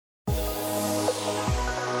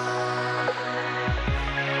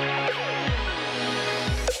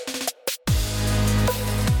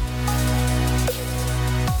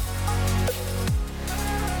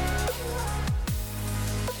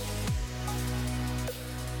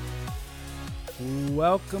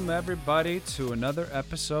Welcome, everybody, to another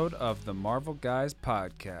episode of the Marvel Guys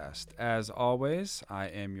podcast. As always, I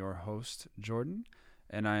am your host, Jordan,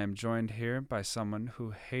 and I am joined here by someone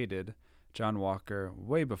who hated John Walker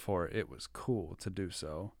way before it was cool to do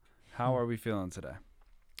so. How are we feeling today?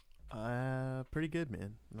 Pretty good,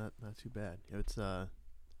 man. Not too bad. It's I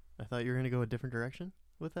thought you were gonna go a different direction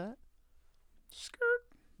with that. Skirt.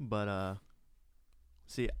 But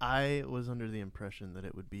see, I was under the impression that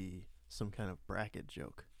it would be some kind of bracket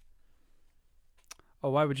joke. Oh,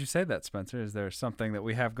 why would you say that, Spencer? Is there something that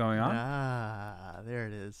we have going on? Ah, there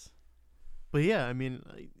it is. But yeah, I mean,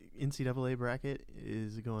 NCAA bracket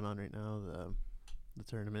is going on right now. The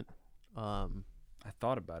tournament. I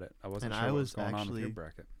thought about it. I wasn't sure what was going on with your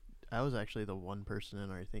bracket. I was actually the one person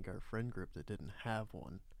in our friend group that didn't have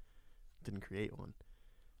one, didn't create one.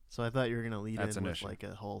 So I thought you were gonna lead in with like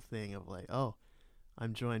a whole thing of like, oh,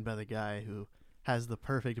 I'm joined by the guy who has the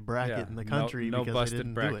perfect bracket in the country. No because busted I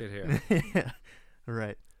didn't bracket do it. here.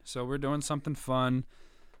 Right. So we're doing something fun.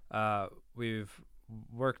 We've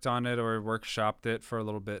worked on it or workshopped it for a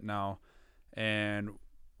little bit now, and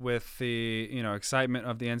with the excitement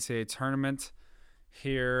of the NCAA tournament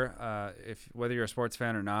here, if whether you're a sports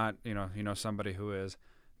fan or not, you know somebody who is,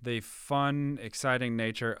 the fun, exciting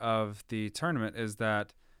nature of the tournament is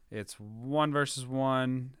that it's 1 versus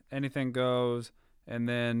 1, anything goes, and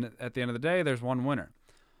then at the end of the day, there's one winner.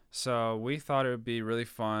 So we thought it would be really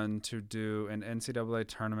fun to do an NCAA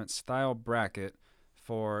tournament style bracket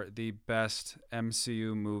for the best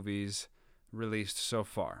MCU movies released so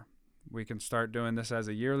far. We can start doing this as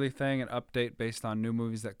a yearly thing and update based on new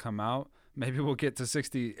movies that come out. Maybe we'll get to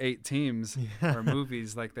 68 teams or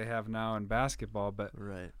movies like they have now in basketball. But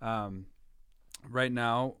right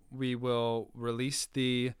now, we will release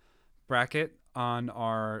the bracket on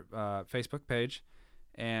our Facebook page,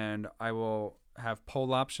 and I will have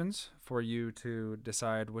poll options for you to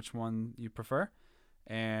decide which one you prefer.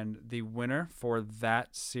 And the winner for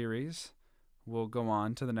that series will go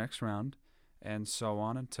on to the next round, and so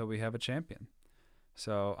on until we have a champion.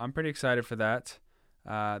 So I'm pretty excited for that.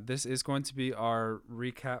 This is going to be our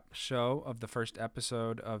recap show of the first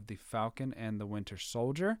episode of The Falcon and the Winter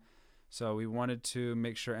Soldier. So we wanted to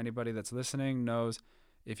make sure anybody that's listening knows,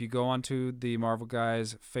 if you go onto the Marvel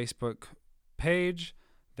Guys Facebook page,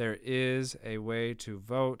 there is a way to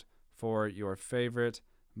vote for your favorite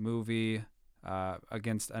movie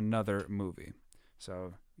against another movie.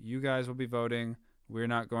 So you guys will be voting. We're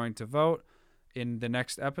not going to vote. In the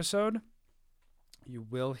next episode, you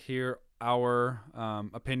will hear our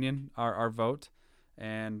opinion, our vote,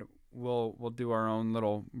 and we'll do our own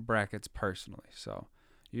little brackets personally. So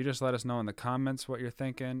you just let us know in the comments what you're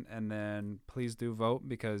thinking, and then please do vote,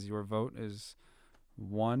 because your vote is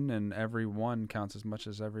one, and every one counts as much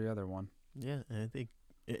as every other one. Yeah, and I think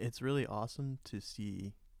it's really awesome to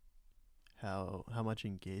see how much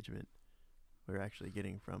engagement we're actually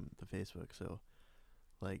getting from the Facebook. So,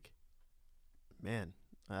 like, man,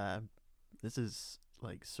 this is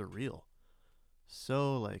like surreal.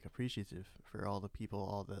 So like appreciative for all the people,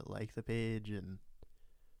 all that like the page and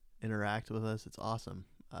interact with us. It's awesome.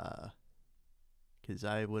 'Cause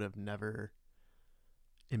I would have never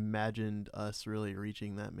imagined us really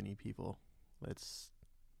reaching that many people. It's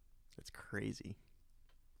crazy.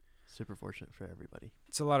 Super fortunate for everybody.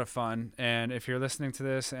 It's a lot of fun. And if you're listening to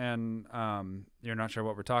this and you're not sure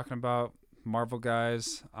what we're talking about, Marvel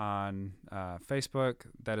Guys on Facebook,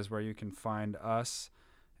 that is where you can find us.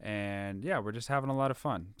 And yeah, we're just having a lot of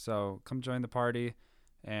fun. So come join the party,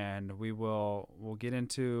 and we'll get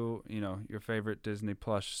into your favorite Disney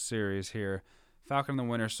Plus series here, Falcon and the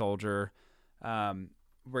Winter Soldier.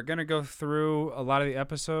 We're gonna go through a lot of the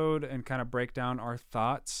episode and kind of break down our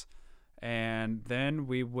thoughts, and then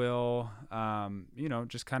we will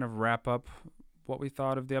just kind of wrap up what we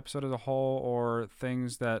thought of the episode as a whole, or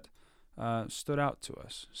things that stood out to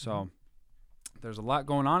us. So there's a lot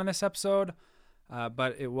going on in this episode.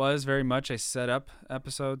 But it was very much a setup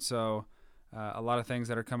episode, so a lot of things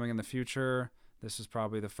that are coming in the future, this is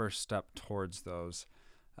probably the first step towards those.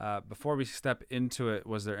 Before we step into it,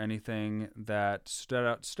 was there anything that stood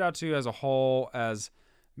out to you as a whole, as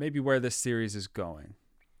maybe where this series is going?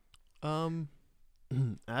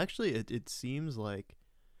 Actually, it seems like,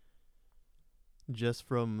 just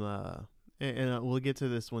from and we'll get to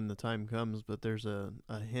this when the time comes, but there's a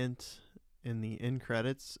hint in the end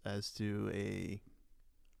credits as to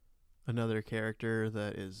another character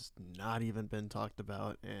that is not even been talked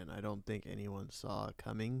about, and I don't think anyone saw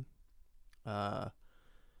coming for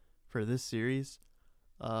this series.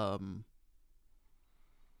 And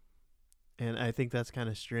I think that's kind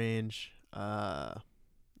of strange.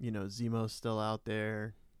 Zemo's still out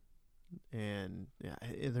there. And yeah,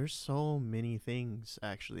 there's so many things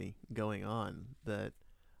actually going on that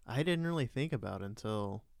I didn't really think about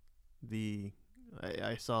until the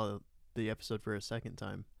I saw the episode for a second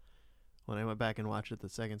time. When I went back and watched it the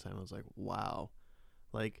second time, I was like, wow.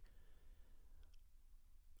 Like,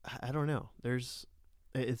 I don't know.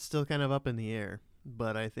 It's still kind of up in the air,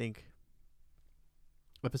 but I think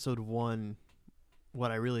episode 1,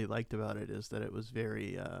 what I really liked about it is that it was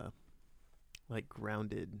very like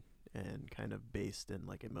grounded and kind of based in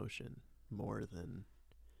like emotion more than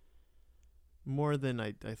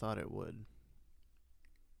I thought it would.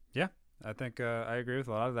 Yeah, I think I agree with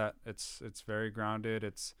a lot of that. It's very grounded.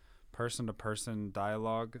 It's person to person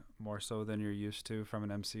dialogue more so than you're used to from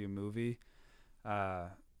an MCU movie.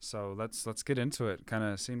 So let's get into it, kind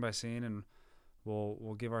of scene by scene, and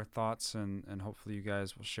we'll give our thoughts, and hopefully you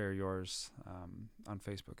guys will share yours on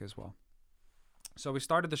Facebook as well. So we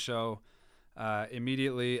started the show.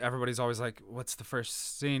 Immediately, everybody's always like, "What's the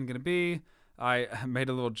first scene gonna be?" I made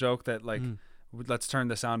a little joke that like, let's turn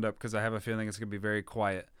the sound up because I have a feeling it's gonna be very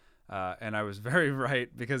quiet. And I was very right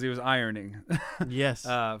because he was ironing. Yes.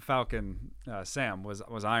 Falcon, Sam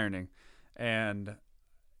was ironing, and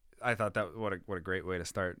I thought that what a great way to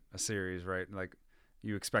start a series, right? Like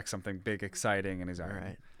you expect something big, exciting, and he's ironing.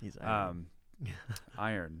 Right. He's ironing.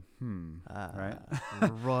 Iron. Right.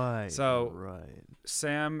 Right. So right.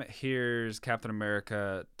 Sam hears Captain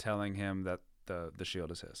America telling him that the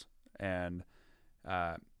shield is his, and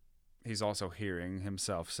he's also hearing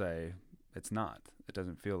himself say, "It's not. It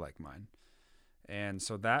doesn't feel like mine." And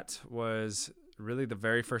so that was really the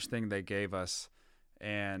very first thing they gave us,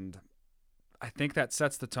 and I think that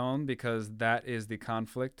sets the tone because that is the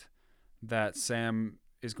conflict that Sam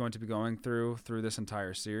is going to be going through this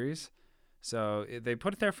entire series. So they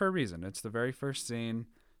put it there for a reason. It's the very first scene.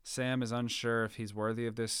 Sam is unsure if he's worthy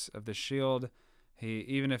of this shield.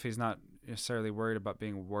 Even if he's not necessarily worried about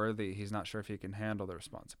being worthy, he's not sure if he can handle the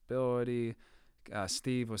responsibility.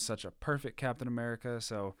 Steve was such a perfect Captain America.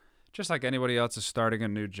 So just like anybody else is starting a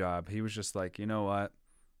new job, he was just like, you know what?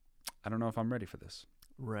 I don't know if I'm ready for this.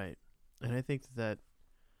 Right. And I think that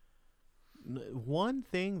one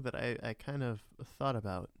thing that I kind of thought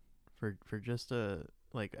about for just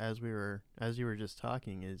like as you were just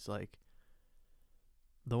talking is like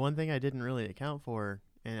the one thing I didn't really account for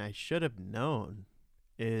and I should have known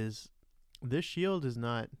is this shield is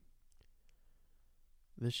not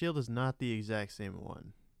the exact same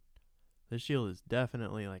one. This shield is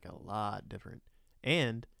definitely like a lot different.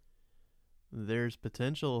 And there's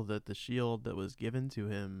potential that the shield that was given to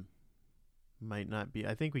him might not be.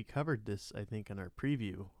 I think we covered this, in our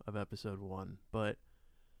preview of episode 1, but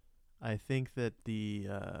I think that the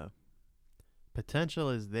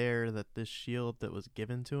potential is there that this shield that was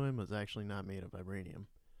given to him was actually not made of vibranium.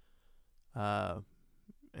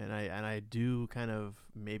 And I do kind of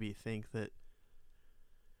maybe think that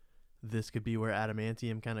this could be where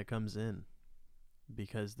adamantium kind of comes in,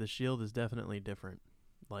 because the shield is definitely different.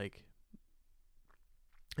 Like,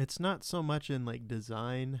 it's not so much in like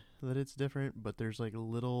design that it's different, but there's like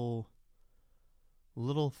little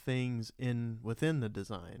things within the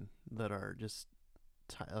design that are just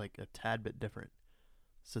like a tad bit different.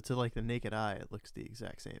 So to like the naked eye, it looks the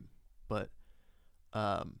exact same. But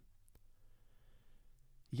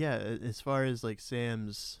yeah, as far as like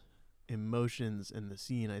Sam's emotions in the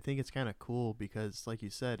scene, I think it's kind of cool because, like you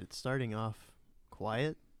said, it's starting off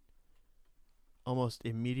quiet, almost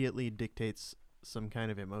immediately dictates some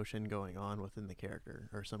kind of emotion going on within the character,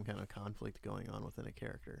 or some kind of conflict going on within a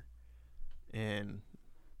character. And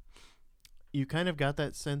you kind of got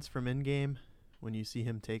that sense from Endgame when you see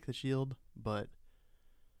him take the shield, but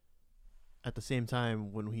at the same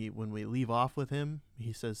time, when we leave off with him,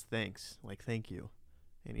 he says thanks, like thank you,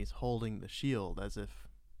 and he's holding the shield as if,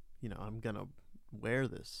 I'm gonna wear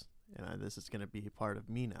this, and this is gonna be part of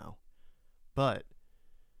me now. But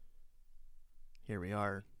here we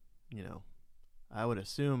are, I would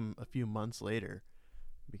assume a few months later,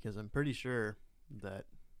 because I'm pretty sure that,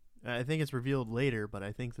 I think it's revealed later, but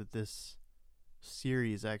I think that this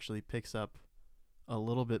series actually picks up a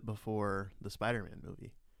little bit before the Spider-Man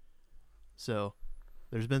movie. So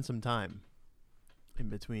there's been some time in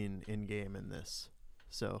between Endgame and this.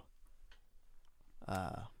 So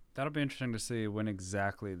that'll be interesting to see when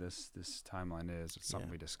exactly this timeline is. It's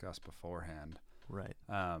something we discussed beforehand. Right.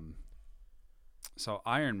 So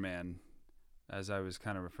Iron Man, as I was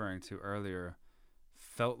kind of referring to earlier,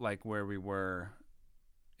 felt like where we were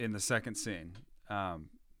in the second scene.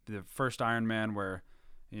 The first Iron Man where,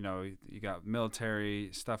 you got military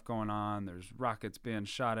stuff going on. There's rockets being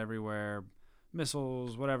shot everywhere,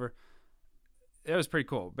 missiles, whatever. it was pretty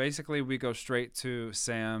cool. Basically, we go straight to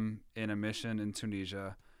Sam in a mission in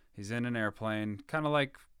Tunisia. He's in an airplane, kind of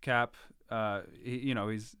like Cap.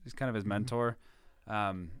 He's kind of his mentor.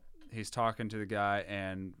 He's talking to the guy,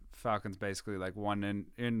 and Falcon's basically like one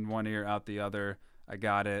in one ear, out the other. I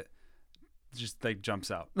got it. Just like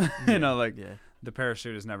jumps out. The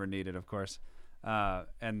parachute is never needed, of course.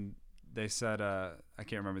 And they said, I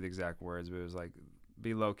can't remember the exact words, but it was like,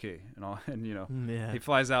 be low key and all. And he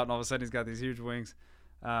flies out, and all of a sudden he's got these huge wings.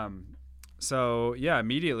 So yeah,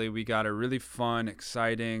 immediately we got a really fun,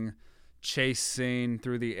 exciting chase scene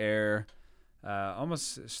through the air,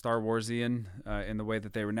 almost Star Warsian in the way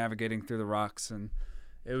that they were navigating through the rocks, and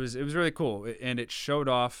it was really cool. And it showed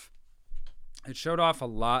off a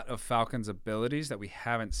lot of Falcon's abilities that we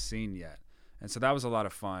haven't seen yet, and so that was a lot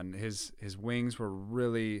of fun. His wings were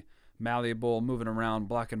really malleable, moving around,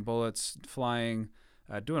 blocking bullets, flying,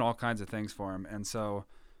 doing all kinds of things for him. And so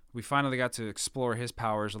we finally got to explore his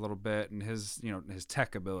powers a little bit and his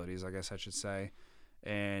tech abilities, I guess I should say.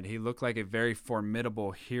 And he looked like a very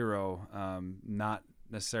formidable hero, not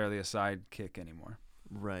necessarily a sidekick anymore.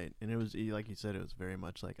 Right. And it was, like you said, it was very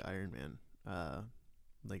much like Iron Man.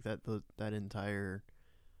 Like that entire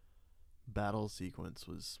battle sequence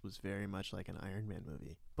was very much like an Iron Man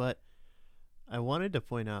movie. But I wanted to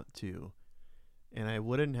point out too, and I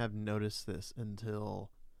wouldn't have noticed this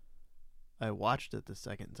until I watched it the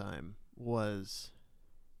second time,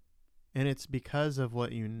 and it's because of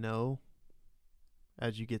what you know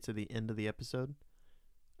as you get to the end of the episode,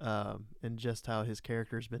 and just how his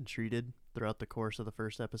character's been treated throughout the course of the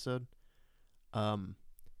first episode. One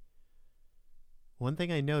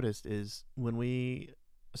thing I noticed is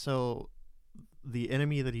so the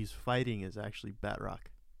enemy that he's fighting is actually Batroc,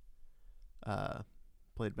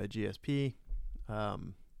 played by GSP,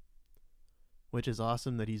 which is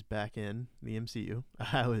awesome that he's back in the MCU.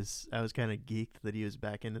 I was kind of geeked that he was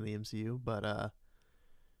back into the MCU, but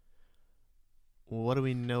what do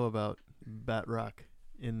we know about Batroc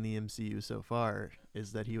in the MCU so far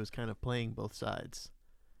is that he was kind of playing both sides,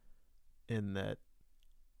 in that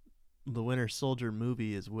the Winter Soldier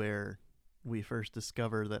movie is where we first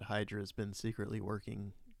discover that Hydra has been secretly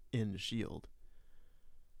working in S.H.I.E.L.D.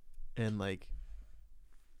 And like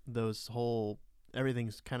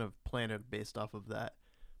everything's kind of planted based off of that,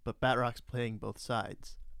 but Batroc's playing both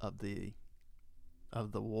sides of the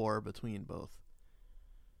war between both.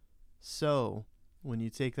 So when you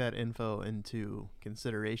take that info into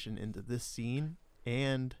consideration into this scene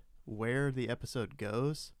and where the episode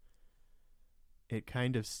goes, it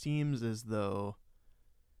kind of seems as though,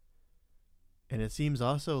 and it seems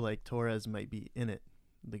also like Torres might be in it.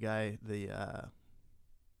 The guy,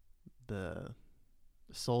 the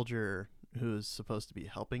soldier who's supposed to be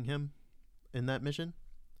helping him in that mission.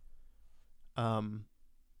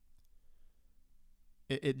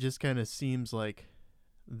 It just kind of seems like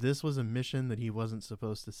this was a mission that he wasn't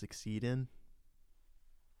supposed to succeed in.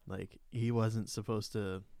 Like, he wasn't supposed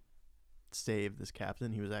to save this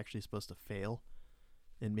captain. He was actually supposed to fail.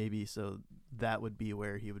 And maybe so that would be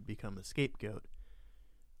where he would become a scapegoat.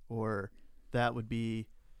 Or that would be,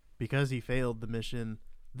 because he failed the mission,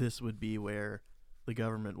 this would be where the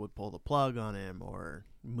government would pull the plug on him or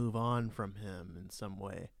move on from him in some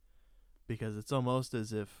way. Because it's almost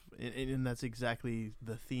as if, and that's exactly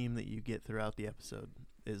the theme that you get throughout the episode,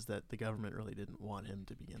 is that the government really didn't want him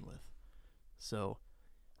to begin with. So,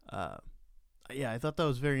 yeah, I thought that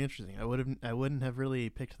was very interesting. I wouldn't have really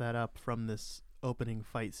picked that up from this opening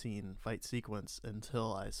fight sequence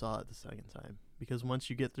until I saw it the second time. Because once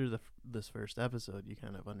you get through this first episode, you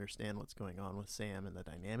kind of understand what's going on with Sam and the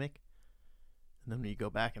dynamic. And then when you go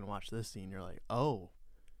back and watch this scene, you're like, oh,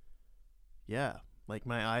 yeah, like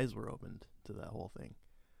my eyes were opened to that whole thing.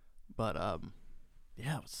 But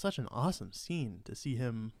yeah, it was such an awesome scene to see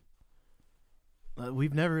him.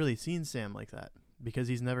 We've never really seen Sam like that because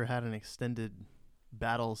he's never had an extended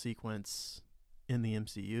battle sequence in the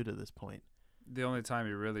MCU to this point. The only time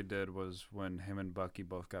he really did was when him and Bucky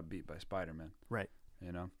both got beat by Spider-Man. Right.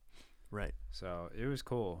 You know? Right. So it was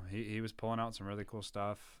cool. He was pulling out some really cool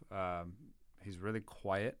stuff. He's really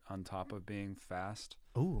quiet on top of being fast.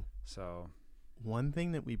 Ooh. So one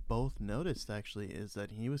thing that we both noticed actually is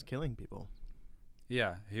that he was killing people.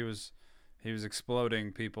 Yeah, he was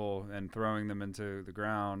exploding people and throwing them into the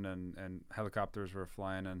ground, and helicopters were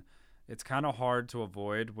flying, and it's kind of hard to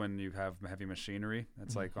avoid when you have heavy machinery.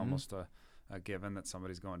 It's like almost a given that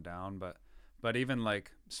somebody's going down, but even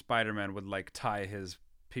like Spider-Man would like tie his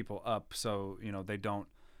people up so they don't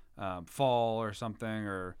fall or something,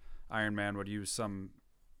 or Iron Man would use some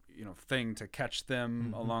thing to catch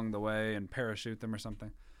them along the way and parachute them or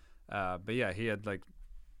something. But yeah, he had like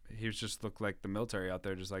he was just looked like the military out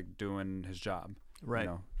there, just like doing his job, Right. You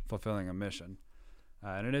know, fulfilling a mission.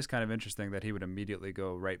 And it is kind of interesting that he would immediately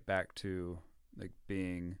go right back to like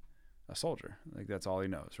being a soldier. Like that's all he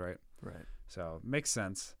knows, right? Right. So makes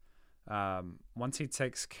sense. Once he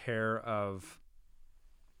takes care of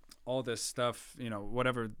all this stuff, you know,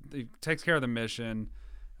 whatever, he takes care of the mission.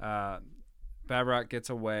 Babrock gets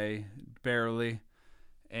away barely,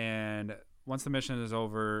 and once the mission is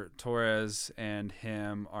over, Torres and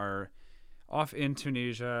him are off in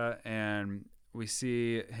Tunisia, and we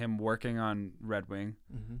see him working on Red Wing,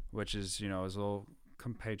 which is, you know, his little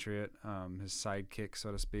compatriot, his sidekick,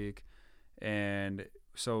 so to speak. And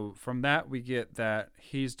so from that, we get that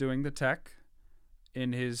he's doing the tech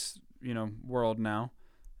in his, you know, world now.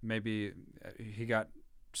 Maybe he got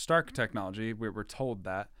Stark technology. We're told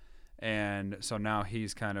that. And so now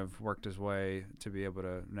he's kind of worked his way to be able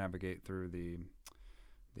to navigate through the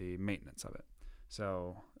maintenance of it.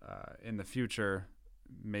 So in the future,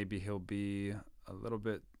 maybe he'll be a little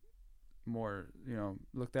bit more, you know,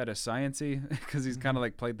 looked at as sciencey because he's kind of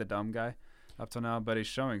like played the dumb guy up till now, but he's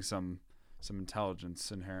showing some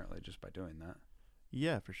intelligence inherently just by doing that.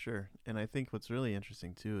 Yeah, for sure. And I think what's really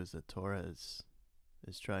interesting too is that Torres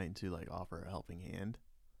is trying to like offer a helping hand.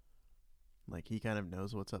 Like he kind of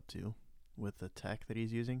knows what's up to with the tech that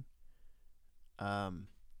he's using.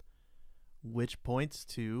 Which points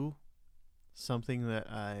to something that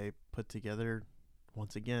I put together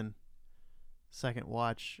once again, second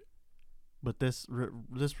watch, but this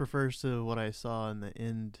refers to what I saw in the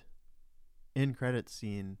end credits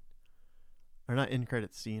scene, or not end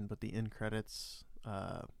credits scene, but the end credits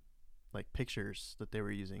like pictures that they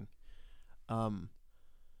were using.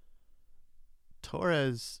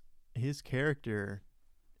 Torres, his character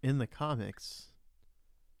in the comics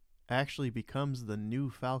actually becomes the new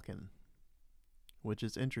Falcon, which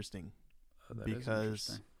is interesting.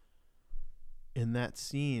 Because in that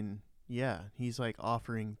scene, yeah, he's like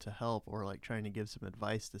offering to help or like trying to give some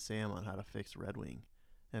advice to Sam on how to fix Red Wing.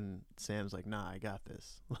 And Sam's like, nah, I got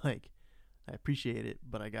this. Like, I appreciate it,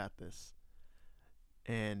 but I got this.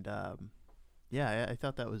 And yeah, I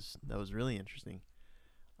thought that was really interesting.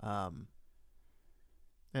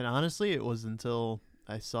 And honestly, it was until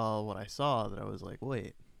I saw what I saw that I was like,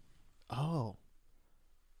 wait, oh.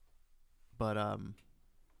 But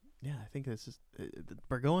yeah, I think this is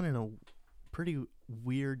we're going in a pretty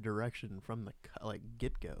weird direction from the like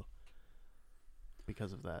get go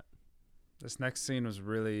because of that. This next scene was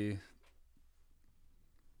really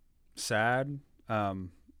sad,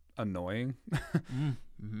 annoying.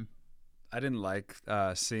 Mm-hmm. I didn't like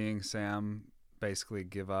seeing Sam basically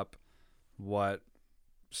give up what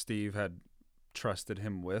Steve had trusted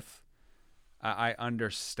him with. I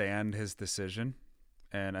understand his decision,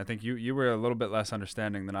 and I think you were a little bit less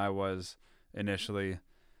understanding than I was initially,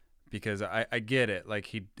 because I get it. Like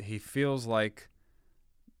he feels like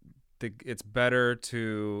it's better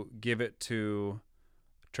to give it to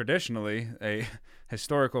traditionally a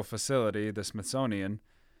historical facility, the Smithsonian,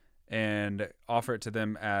 and offer it to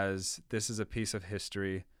them as this is a piece of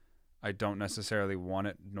history. I don't necessarily want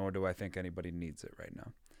it, nor do I think anybody needs it right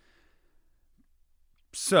now.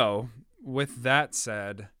 So, with that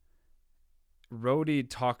said, Rhodey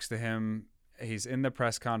talks to him. He's in the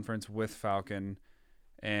press conference with Falcon,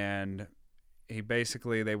 and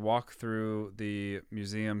they walk through the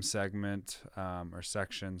museum segment, or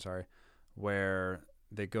section, where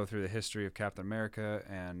they go through the history of Captain America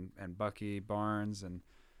and Bucky Barnes, and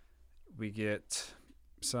we get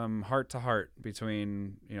some heart-to-heart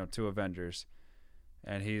between, you know, two Avengers.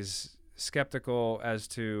 And he's skeptical as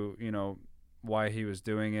to, you know, why he was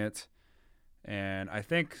doing it. And I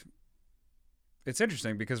think it's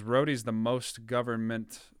interesting because Rhodey's the most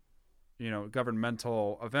governmental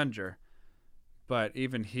Avenger. But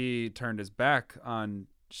even he turned his back on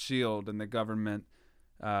S.H.I.E.L.D. and the government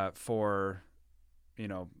for, you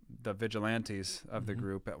know, the vigilantes of the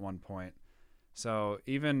group at one point. So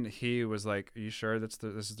even he was like, "Are you sure this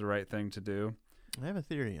is the right thing to do?" I have a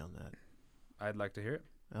theory on that. I'd like to hear it.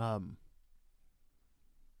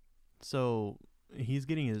 So he's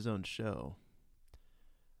getting his own show,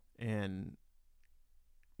 and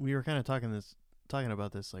we were kind of talking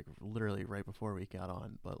about this like literally right before we got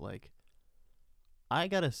on, but like I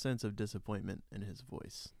got a sense of disappointment in his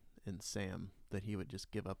voice in Sam that he would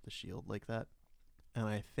just give up the shield like that. And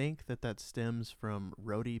I think that stems from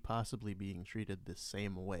Rhodey possibly being treated the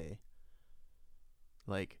same way.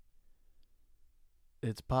 Like,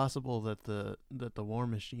 it's possible that the War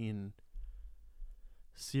Machine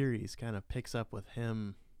series kind of picks up with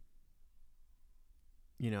him,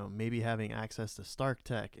 maybe having access to Stark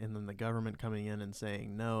tech, and then the government coming in and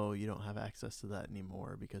saying, no, you don't have access to that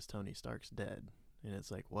anymore because Tony Stark's dead. And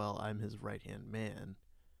it's like, well, I'm his right-hand man.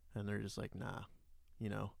 And they're just like, nah,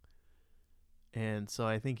 And so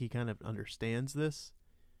I think he kind of understands this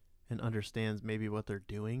and understands maybe what they're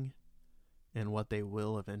doing and what they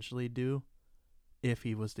will eventually do if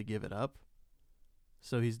he was to give it up.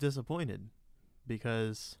 So he's disappointed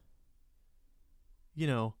because,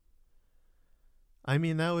 that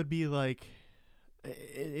would be like,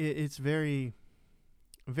 it's very,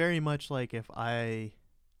 very much like if I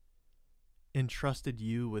entrusted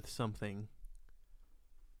you with something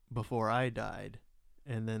before I died,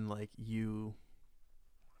 and then like you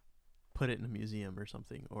put it in a museum or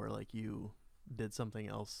something, or like you did something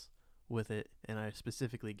else with it, and I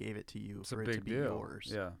specifically gave it to you for it to be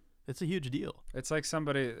yours. Yeah. It's a huge deal. It's like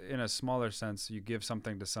somebody, in a smaller sense, you give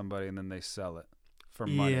something to somebody and then they sell it for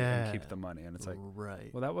money and keep the money. And it's like,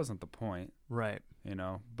 right. Well, that wasn't the point. Right.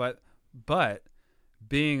 But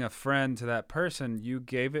being a friend to that person, you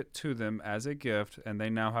gave it to them as a gift, and they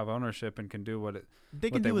now have ownership and can do what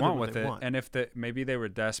they want with it. And if maybe they were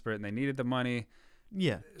desperate and they needed the money.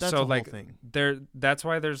 Yeah, that's the whole thing. That's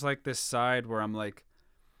why there's like this side where I'm like,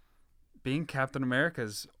 being Captain America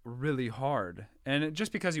is really hard. And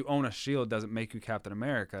just because you own a shield doesn't make you Captain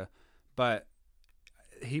America. But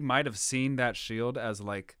he might have seen that shield as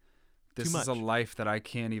like, this is a life that I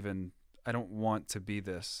don't want to be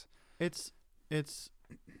this. It's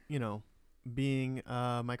being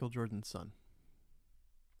Michael Jordan's son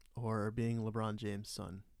or being LeBron James'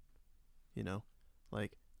 son,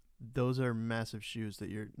 like those are massive shoes that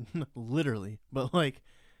you're literally, but like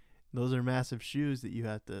those are massive shoes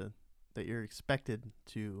that that you're expected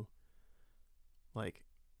to like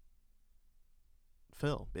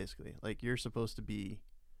fill, basically. Like you're supposed to be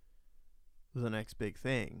the next big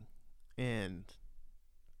thing. And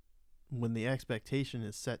when the expectation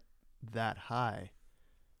is set that high,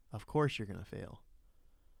 of course you're going to fail.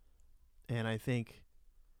 And I think,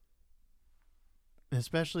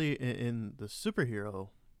 especially in the superhero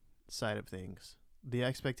side of things, the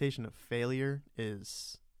expectation of failure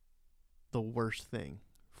is the worst thing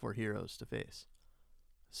for heroes to face.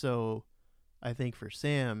 So I think for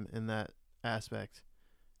Sam in that aspect,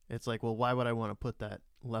 it's like, well, why would I want to put that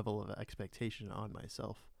level of expectation on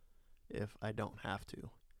myself if I don't have to?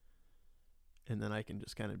 And then I can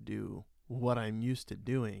just kind of do what I'm used to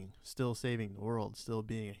doing, still saving the world, still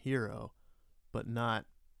being a hero, but not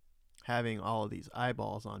having all of these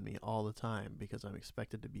eyeballs on me all the time because I'm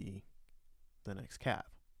expected to be the next Cap.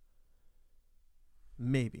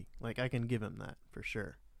 Maybe. Like, I can give him that for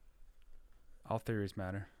sure. All theories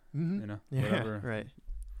matter. Mm-hmm. Whatever, right.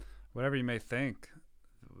 Whatever you may think,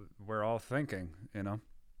 we're all thinking,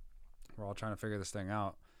 We're all trying to figure this thing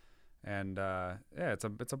out. And, it's a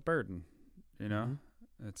burden, Mm-hmm.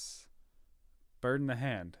 It's burden the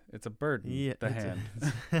hand. It's a burden the hand.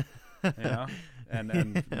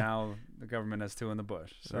 And now the government has two in the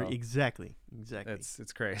bush. So exactly.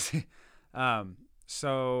 It's crazy.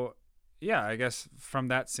 So yeah, I guess from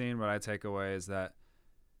that scene, what I take away is that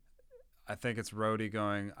I think it's Rhodey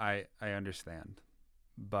going, I understand,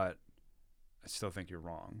 but I still think you're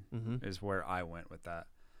wrong, is where I went with that.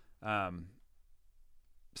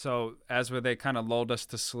 So they kind of lulled us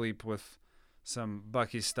to sleep with some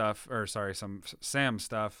Bucky stuff, some Sam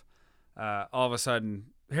stuff, all of a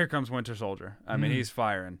sudden, here comes Winter Soldier. I mean, he's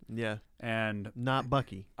firing. Yeah. And not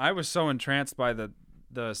Bucky. I was so entranced by the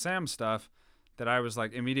Sam stuff that I was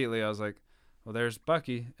like, immediately I was like, well, there's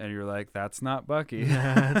Bucky. And you're like, that's not Bucky.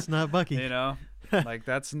 That's not Bucky. Like,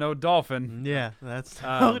 that's no Dolphin. Yeah, that's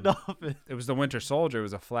no Dolphin. It was the Winter Soldier. It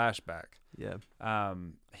was a flashback. Yeah.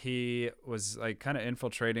 He was like kind of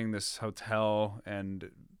infiltrating this hotel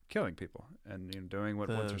and killing people and doing what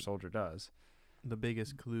Winter Soldier does. The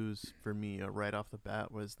biggest clues for me right off the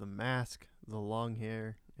bat was the mask, the long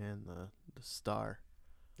hair, and the star.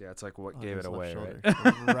 Yeah, it's like what gave it away,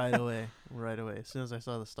 right? Right away. As soon as I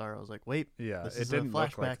saw the star, I was like, wait. Yeah, it didn't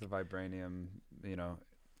look like the vibranium,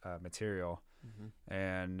 material. Mm-hmm.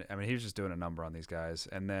 And I mean, he was just doing a number on these guys,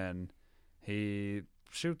 and then he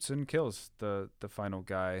shoots and kills the final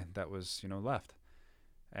guy that was left.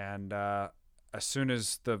 And as soon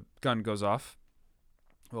as the gun goes off,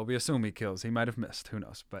 well, we assume he kills. He might have missed. Who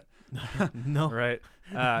knows? But no. Right?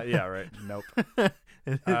 Yeah. Right. Nope.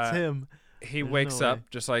 It's him. He wakes up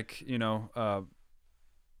just like a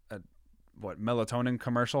melatonin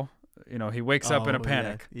commercial. He wakes up in a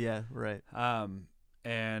panic. Yeah. Right.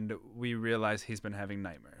 And we realize he's been having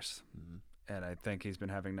nightmares. Mm-hmm. And I think he's been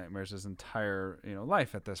having nightmares his entire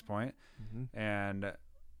life at this point. Mm-hmm. And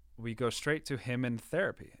we go straight to him in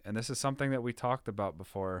therapy. And this is something that we talked about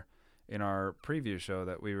before in our preview show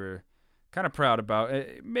that we were kind of proud about.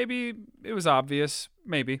 Maybe it was obvious,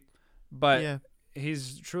 maybe, but Yeah.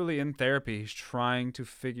 he's truly in therapy. He's trying to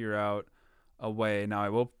figure out a way. Now, I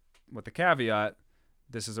will, with the caveat,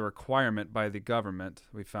 this is a requirement by the government,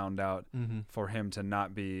 we found out, for him to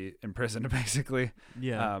not be imprisoned, basically.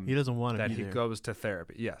 Yeah. He doesn't want to that be he there. goes to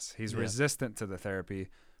therapy. Yes, he's Yeah. resistant to the therapy,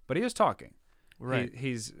 but he is talking. Right.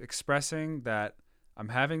 He's expressing that I'm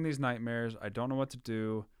having these nightmares. I don't know what to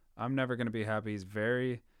do. I'm never going to be happy. He's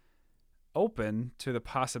very open to the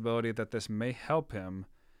possibility that this may help him.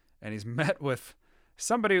 And he's met with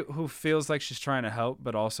somebody who feels like she's trying to help,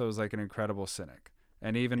 but also is like an incredible cynic.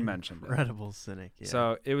 And he even mentioned it. Incredible cynic. Yeah.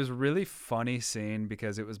 So it was really funny scene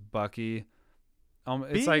because it was Bucky.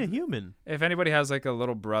 It's being like a human. if anybody has like a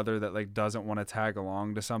little brother that like doesn't want to tag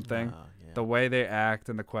along to something, Yeah. the way they act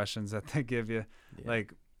and the questions that they give you, Yeah.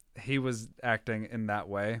 like he was acting in that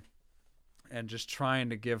way and just trying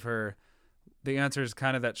to give her the answers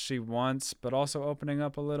kind of that she wants, but also opening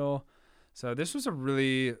up a little. So this was a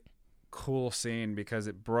really cool scene because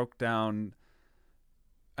it broke down.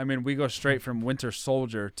 I mean, we go straight from Winter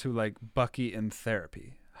Soldier to like Bucky in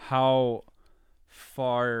therapy. How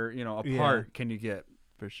far, apart can you get?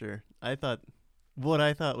 For sure. What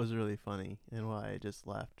I thought was really funny and why I just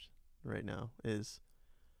laughed right now is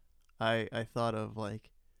I thought of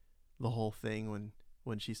like the whole thing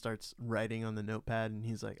when she starts writing on the notepad and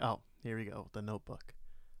he's like, oh, here we go, the notebook.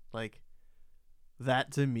 Like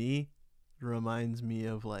that to me reminds me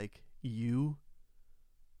of like you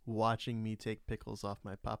watching me take pickles off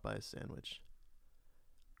my Popeyes sandwich.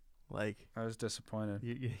 Like I was disappointed.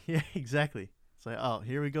 yeah, exactly. It's like, oh,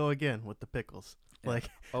 here we go again with the pickles. Yeah. Like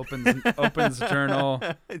opens journal,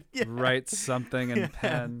 yeah. writes something in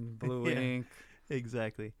pen, blue Yeah. ink.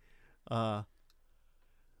 Exactly.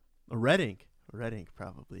 Red ink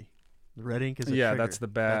probably. The red ink is a trigger. That's the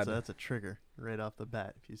bad. That's a trigger right off the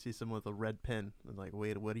bat. If you see someone with a red pen, I'm like,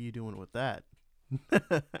 wait, what are you doing with that?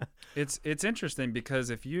 It's interesting because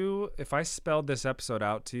if I spelled this episode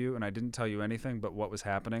out to you and I didn't tell you anything but what was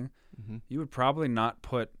happening, you would probably not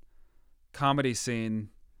put comedy scene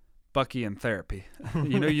Bucky in therapy.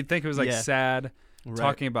 You'd think it was like sad, Right.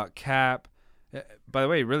 talking about Cap. By the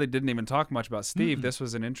way, he really didn't even talk much about Steve. Mm-mm. This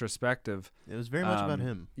was an introspective. It was very much about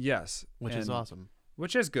him. Yes. Which is awesome.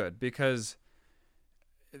 Which is good because,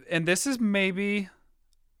 and this is maybe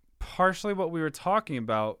partially what we were talking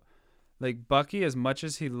about. Like Bucky, as much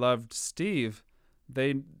as he loved Steve,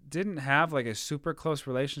 they didn't have like a super close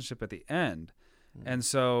relationship at the end. And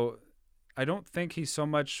so I don't think he so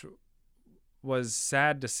much was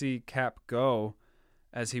sad to see Cap go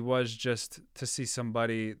as he was just to see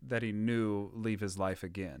somebody that he knew leave his life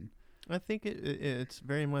again. I think it's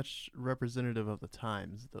very much representative of the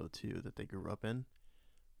times, though, too, that they grew up in.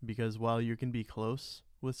 Because while you can be close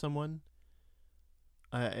with someone,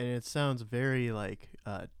 and it sounds very, like,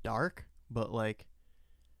 dark, but, like,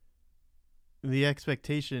 the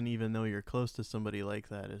expectation, even though you're close to somebody like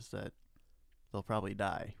that, is that they'll probably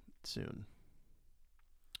die soon.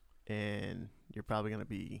 And you're probably going to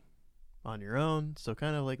be on your own, so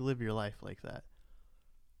kind of, like, live your life like that.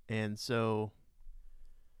 And so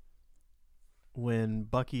when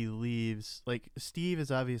Bucky leaves, like, Steve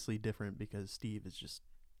is obviously different because Steve is just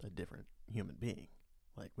a different human being.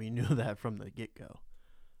 Like, we knew that from the get-go.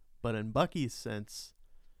 But in Bucky's sense,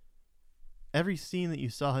 every scene that you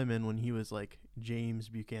saw him in when he was, like, James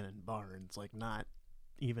Buchanan Barnes, like, not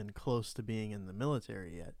even close to being in the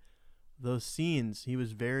military yet, those scenes, he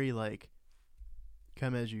was very, like,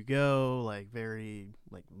 come as you go, like, very,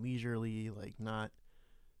 like, leisurely, like, not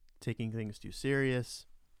taking things too serious.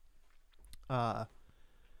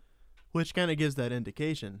 Which kind of gives that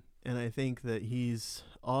indication. And I think that he's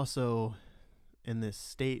also in this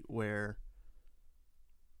state where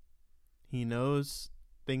he knows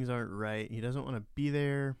things aren't right. He doesn't want to be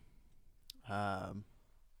there. But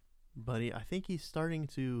I think he's starting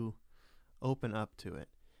to open up to it.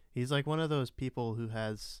 He's like one of those people who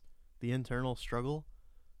has the internal struggle,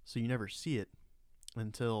 so you never see it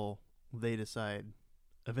until they decide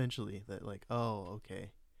eventually that, like, oh,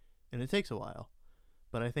 okay. And it takes a while.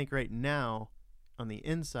 But I think right now, on the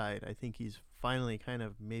inside, I think he's finally kind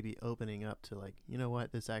of maybe opening up to, like, you know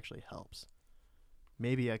what, this actually helps.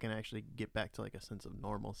 Maybe I can actually get back to, like, a sense of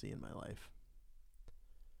normalcy in my life.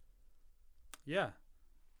 Yeah,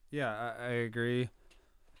 I agree.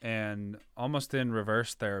 And almost in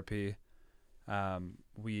reverse therapy,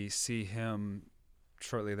 we see him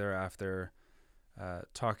shortly thereafter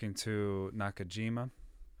talking to Nakajima.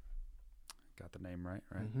 Got the name right?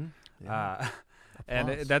 Mm-hmm. Yeah. And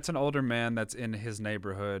Applause. that's an older man that's in his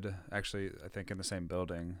neighborhood, actually, I think in the same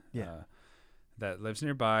building, Yeah. that lives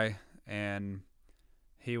nearby. And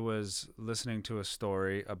he was listening to a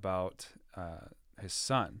story about his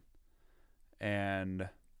son. And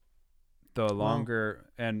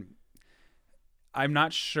and I'm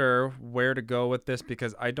not sure where to go with this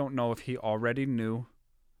because I don't know if he already knew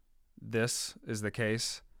this is the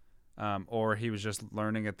case, or he was just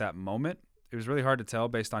learning at that moment. It was really hard to tell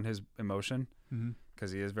based on his emotion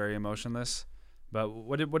because he is very emotionless. But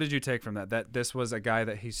what did you take from that? That this was a guy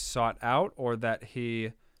that he sought out, or that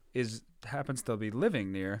he happens to be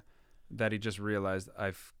living near, that he just realized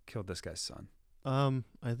I've killed this guy's son.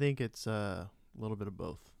 I think it's a little bit of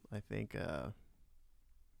both. I think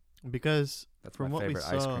because That's from my what we favorite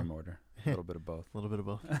saw, ice cream order. A little bit of both. A little bit of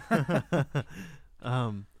both.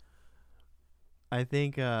 I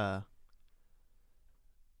think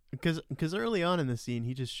because early on in the scene,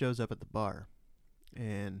 he just shows up at the bar,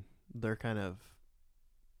 and they're kind of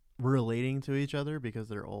relating to each other because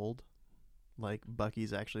they're old. Like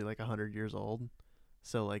Bucky's actually like 100 years old,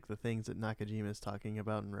 so like the things that Nakajima is talking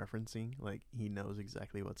about and referencing, like he knows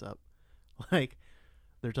exactly what's up. Like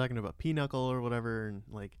they're talking about Pinochle or whatever, and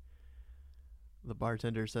like the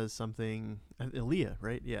bartender says something. Aaliyah,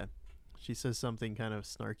 right? Yeah, she says something kind of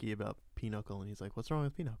snarky about Pinochle, and he's like, "What's wrong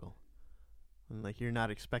with Pinochle?" And like you're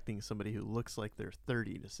not expecting somebody who looks like they're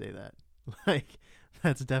 30 to say that. Like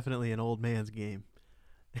that's definitely an old man's game,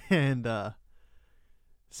 and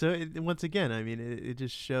so once again, I mean, it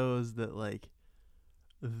just shows that like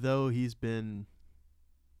though he's been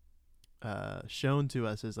shown to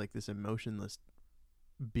us as like this emotionless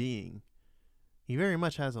being, he very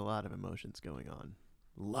much has a lot of emotions going on.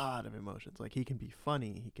 A lot of emotions. Like he can be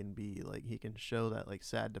funny, he can be like he can show that like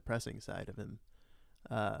sad, depressing side of him.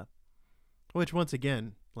 Which once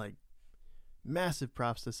again, like massive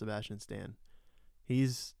props to Sebastian Stan.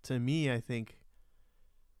 He's, to me, I think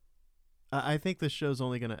this show's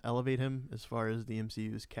only going to elevate him as far as the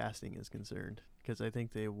MCU's casting is concerned, because I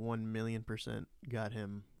think they 1,000,000% got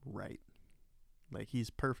him right. Like he's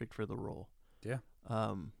perfect for the role. Yeah.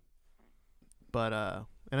 But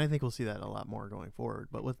and I think we'll see that a lot more going forward.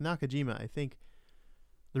 But with Nakajima, I think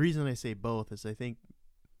the reason I say both is I think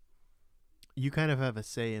you kind of have a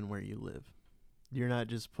say in where you live. You're not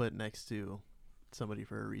just put next to somebody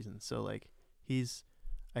for a reason. So like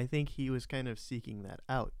I think he was kind of seeking that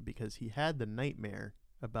out because he had the nightmare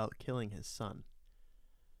about killing his son.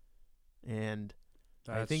 And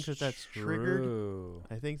I think that's triggered.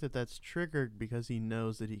 I think that's triggered because he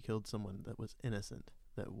knows that he killed someone that was innocent,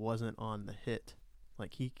 that wasn't on the hit.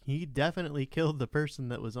 Like he definitely killed the person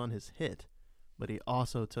that was on his hit, but he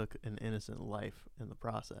also took an innocent life in the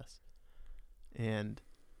process. And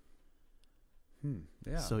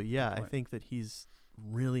so I think that he's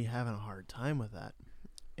really having a hard time with that.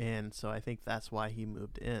 And so I think that's why he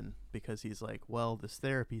moved in, because he's like, well, this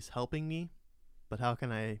therapy's helping me, but how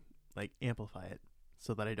can I like amplify it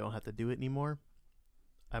so that I don't have to do it anymore?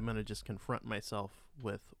 I'm going to just confront myself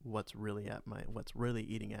with what's really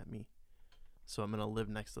eating at me. So I'm going to live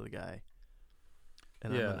next to the guy,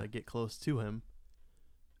 and I'm going to get close to him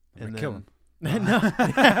and then kill him.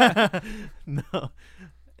 No.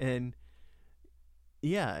 And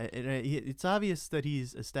yeah, it's obvious that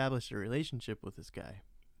he's established a relationship with this guy,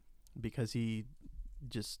 because he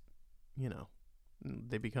just, they're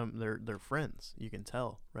friends. You can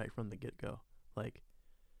tell right from the get-go. Like,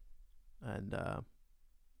 and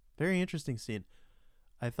very interesting scene.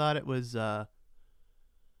 I thought it was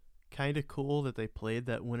kind of cool that they played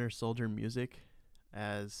that Winter Soldier music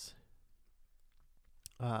as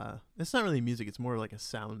it's not really music, it's more like a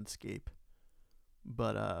soundscape,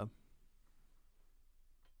 but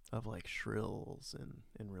of like shrills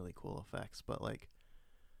and really cool effects, but like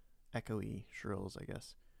echoey shrills, I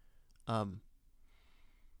guess.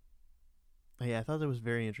 Yeah, I thought it was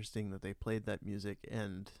very interesting that they played that music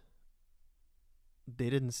and they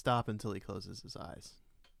didn't stop until he closes his eyes.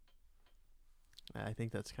 I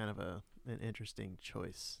think that's kind of an interesting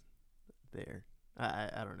choice there.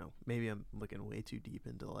 I don't know. Maybe I'm looking way too deep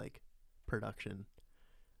into like production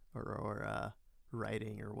or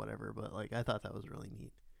writing or whatever, but like I thought that was really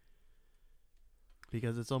neat,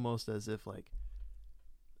 because it's almost as if like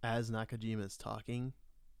as Nakajima's talking,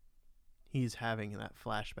 he's having that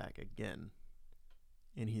flashback again,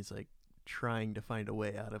 and he's like trying to find a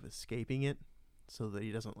way out of escaping it so that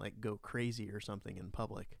he doesn't like go crazy or something in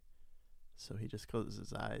public. So he just closes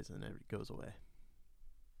his eyes and it goes away.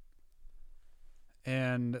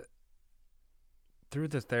 And through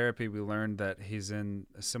the therapy, we learned that he's in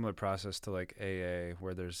a similar process to like AA,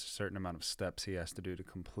 where there's a certain amount of steps he has to do to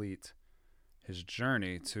complete his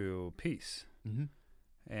journey to peace.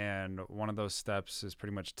 Mm-hmm. And one of those steps is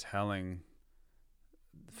pretty much telling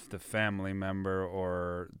the family member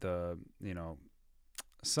or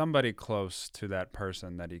somebody close to that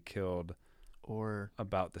person that he killed Or,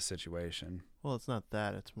 about the situation. well, it's not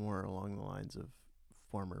that. It's more along the lines of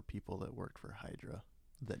former people that worked for Hydra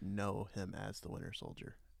that know him as the Winter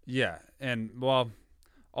Soldier. Yeah. And, well,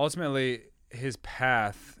 ultimately, his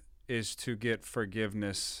path is to get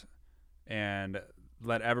forgiveness and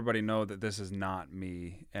let everybody know that this is not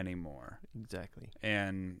me anymore. Exactly.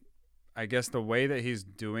 And I guess the way that he's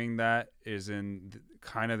doing that is in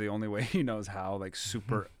kind of the only way he knows how, like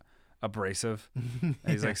super abrasive. And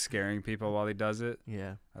he's like scaring people while he does it.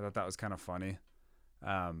 Yeah. I thought that was kind of funny.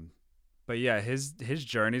 But yeah, his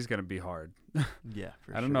journey is going to be hard. Yeah,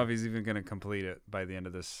 for sure. I don't know if he's even going to complete it by the end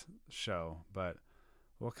of this show, but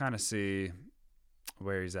we'll kind of see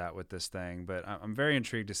where he's at with this thing. But I'm very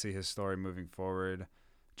intrigued to see his story moving forward.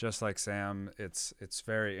 Just like Sam, it's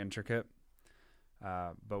very intricate.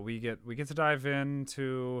 But we get to dive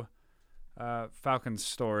into Falcon's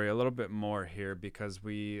story a little bit more here because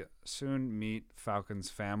we soon meet Falcon's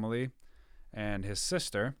family and his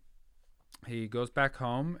sister. He goes back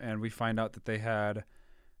home and we find out that they had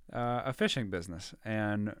a fishing business,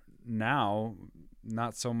 and now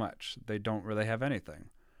not so much. They don't really have anything,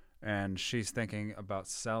 and she's thinking about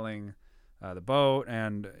selling the boat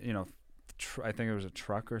and I think it was a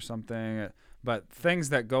truck or something, but things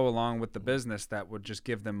that go along with the business that would just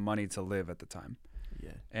give them money to live at the time.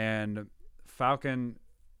 Yeah. And Falcon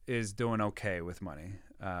is doing okay with money.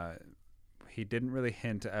 He didn't really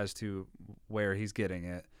hint as to where he's getting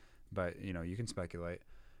it, but you can speculate.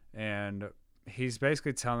 And he's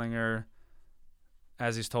basically telling her,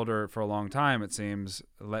 as he's told her for a long time, it seems,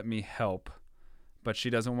 let me help, but she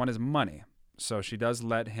doesn't want his money. So she does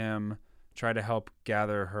let him try to help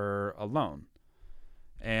gather her a loan.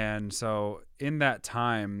 And so in that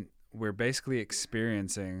time, we're basically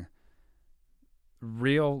experiencing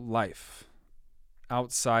real life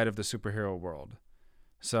outside of the superhero world.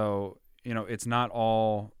 So, it's not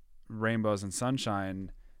all rainbows and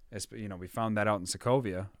sunshine. We found that out in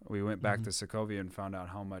Sokovia. We went back to Sokovia and found out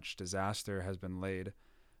how much disaster has been laid,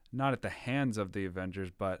 not at the hands of the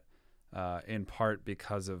Avengers, but in part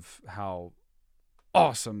because of how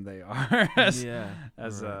awesome they are, as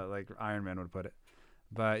like Iron Man would put it.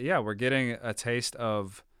 But yeah, we're getting a taste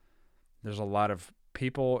of, there's a lot of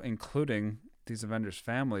people, including these Avengers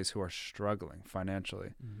families, who are struggling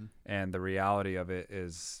financially. And the reality of it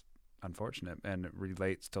is unfortunate, and it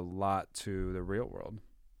relates a lot to the real world.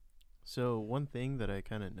 So one thing that I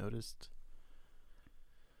kind of noticed,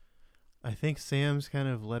 I think Sam's kind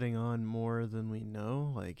of letting on more than we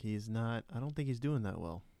know. Like, I don't think he's doing that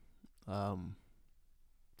well,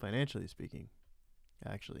 financially speaking,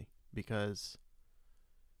 actually, because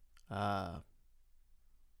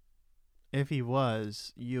if he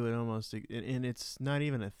was, you would almost, and it's not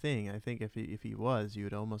even a thing. I think if he was, you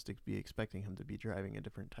would almost be expecting him to be driving a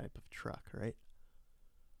different type of truck, right?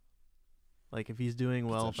 Like, if he's doing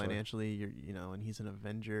well financially, and he's an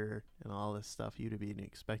Avenger and all this stuff, you'd be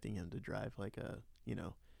expecting him to drive like a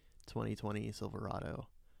 2020 Silverado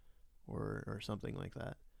or something like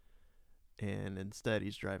that. And instead,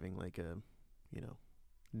 he's driving like a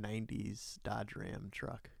 90s Dodge Ram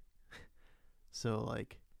truck. So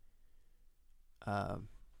like,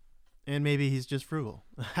 and maybe he's just frugal.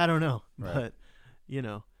 I don't know, right.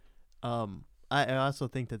 But I also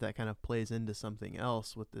think that kind of plays into something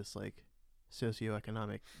else with this like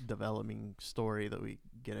socioeconomic developing story that we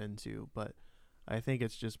get into. But I think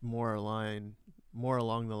it's just more along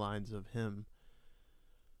the lines of him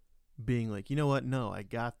being like, you know what? No, I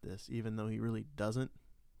got this, even though he really doesn't,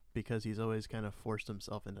 because he's always kind of forced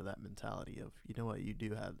himself into that mentality of, you know what, you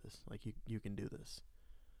do have this, like you can do this.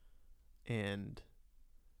 And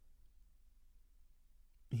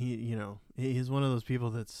he's one of those people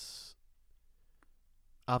that's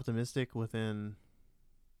optimistic within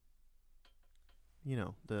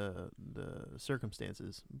the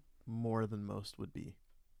circumstances more than most would be.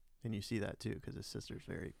 And you see that too, because his sister's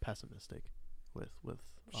very pessimistic with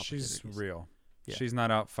she's real. Yeah. She's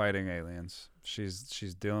not out fighting aliens. She's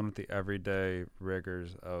dealing with the everyday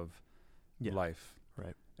rigors of life.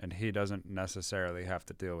 Right. And he doesn't necessarily have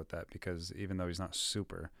to deal with that, because even though he's not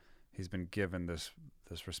super, he's been given this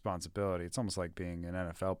responsibility. It's almost like being an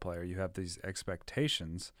NFL player. You have these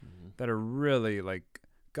expectations that are really like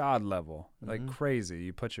God level, like crazy.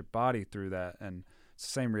 You put your body through that, and it's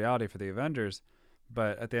the same reality for the Avengers.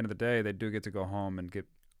 But at the end of the day, they do get to go home and get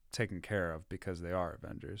taken care of because they are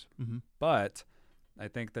Avengers. But I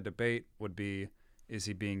think the debate would be, is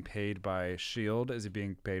he being paid by S.H.I.E.L.D.? Is he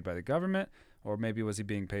being paid by the government? Or maybe was he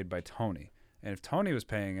being paid by Tony? And if Tony was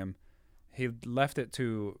paying him, he left it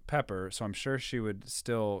to Pepper, so I'm sure she would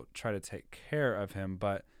still try to take care of him.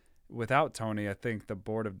 But without Tony, I think the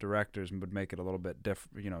board of directors would make it a little bit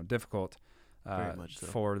difficult Very much so.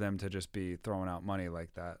 for them to just be throwing out money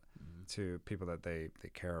like that to people that they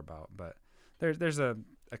care about. But there's a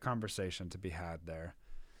conversation to be had there.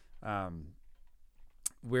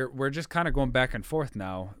 We're just kind of going back and forth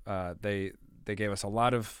now. They gave us a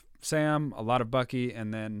lot of Sam, a lot of Bucky,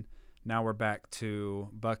 and then now we're back to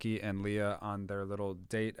Bucky and Leah on their little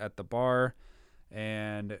date at the bar,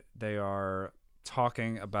 and they are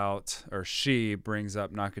talking about, or she brings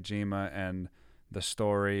up Nakajima and the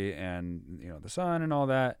story and, you know, the son and all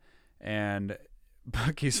that, and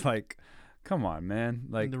Bucky's like, come on, man,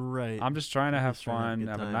 like, Right. I'm just trying to have Just trying to fun, have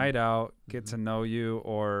a have good a time. night out, get to know you,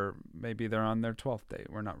 or maybe they're on their 12th date.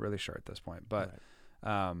 We're not really sure at this point, but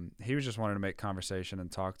he was just wanting to make conversation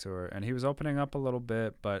and talk to her, and he was opening up a little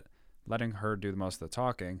bit, but letting her do most of the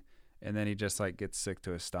talking. And then he just like gets sick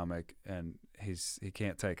to his stomach, and he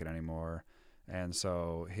can't take it anymore, and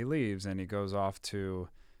so he leaves and he goes off to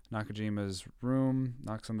Nakajima's room,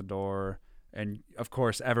 knocks on the door, and of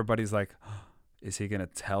course everybody's like, is he gonna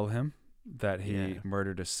tell him that he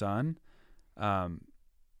murdered his son? And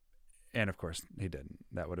of course he didn't.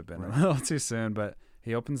 That would have been a little too soon. But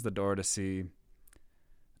he opens the door to see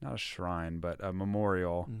not a shrine, but a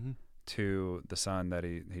memorial to the son that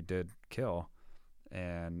he did kill.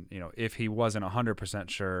 And, you know, if he wasn't 100%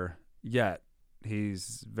 sure yet,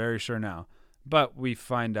 he's very sure now. But we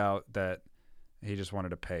find out that he just wanted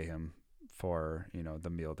to pay him for, you know, the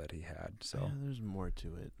meal that he had. So yeah, there's more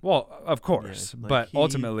to it. well, of course, like but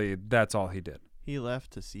ultimately that's all he did. He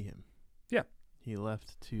left to see him. Yeah. He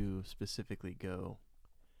left to specifically go.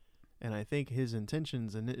 And I think his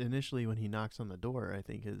intentions, initially when he knocks on the door, I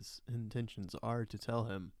think his intentions are to tell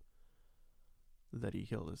him that he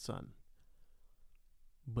killed his son.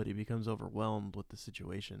 But he becomes overwhelmed with the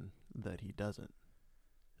situation that he doesn't.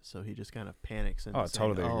 So he just kind of panics and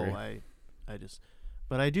agree.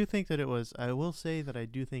 But I do think that I will say that I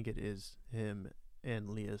do think it is him and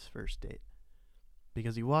Leah's first date.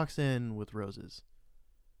 Because he walks in with roses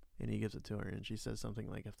and he gives it to her, and she says something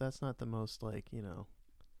like, if that's not the most, like, you know,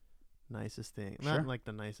 nicest thing, not like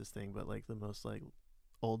the nicest thing, but like the most like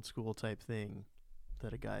old school type thing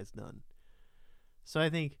that a guy's done. So I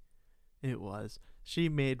think it was. She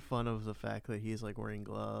made fun of the fact that he's like wearing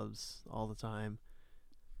gloves all the time,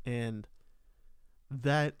 and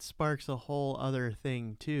that sparks a whole other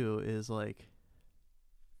thing too, is like,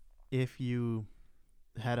 if you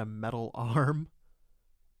had a metal arm,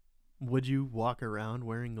 would you walk around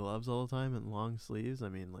wearing gloves all the time and long sleeves? I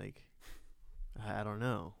mean, like, I don't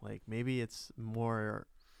know. Like, maybe it's more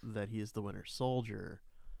that he's the Winter Soldier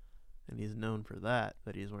and he's known for that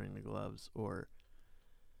he's wearing the gloves. Or,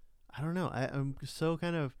 I don't know. I'm so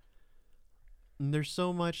kind of... There's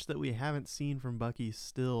so much that we haven't seen from Bucky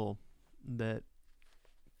still that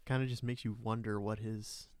kind of just makes you wonder what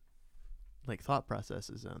his, like, thought process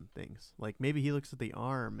is on things. Like, maybe he looks at the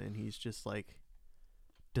arm and he's just, like,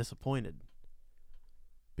 disappointed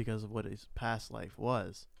because of what his past life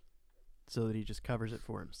was, so that he just covers it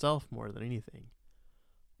for himself more than anything.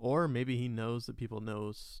 Or maybe he knows that people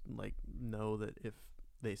know that if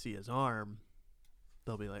they see his arm,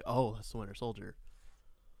 they'll be like, oh, that's the Winter Soldier.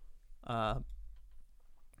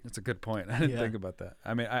 That's a good point. I didn't think about that.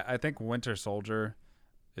 I mean, I think Winter Soldier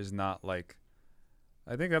is not like,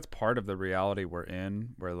 I think that's part of the reality we're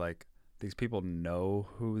in, where like these people know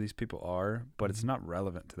who these people are, but it's not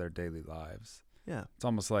relevant to their daily lives. Yeah. It's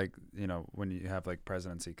almost like, you know, when you have like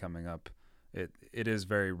presidency coming up, it is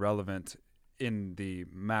very relevant in the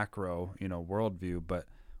macro, you know, worldview, but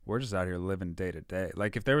we're just out here living day to day.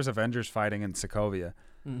 Like, if there was Avengers fighting in Sokovia,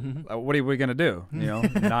 what are we going to do? You know,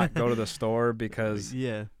 not go to the store because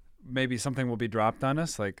maybe something will be dropped on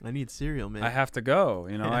us. Like, I need cereal, man. I have to go,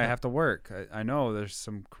 you know, I have to work. I know there's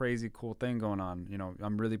some crazy cool thing going on. You know,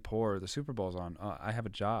 I'm really poor. The Super Bowl's on. I have a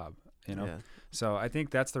job, you know? So I think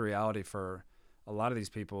that's the reality for a lot of these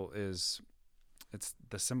people, is it's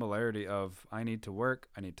the similarity of, I need to work,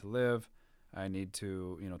 I need to live, I need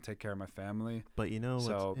to, you know, take care of my family. But you know,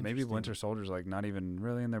 so maybe Winter Soldier's like not even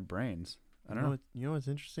really in their brains. I don't know. You know what's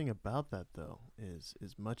interesting about that, though, is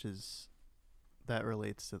as much as that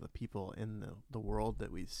relates to the people in the world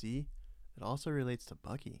that we see, it also relates to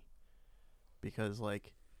Bucky. Because,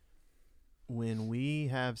 like, when we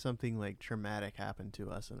have something like traumatic happen to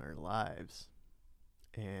us in our lives,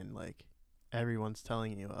 and like everyone's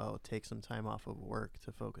telling you, oh, take some time off of work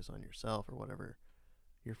to focus on yourself or whatever,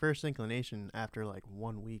 your first inclination after like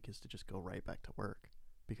 1 week is to just go right back to work,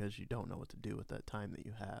 because you don't know what to do with that time that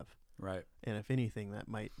you have. Right. And if anything, that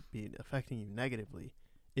might be affecting you negatively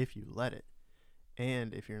if you let it,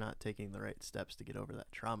 and if you're not taking the right steps to get over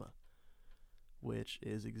that trauma, which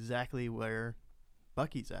is exactly where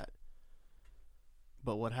Bucky's at.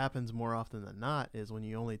 But what happens more often than not is when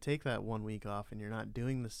you only take that 1 week off and you're not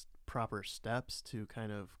doing the proper steps to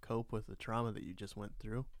kind of cope with the trauma that you just went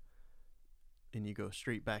through, and you go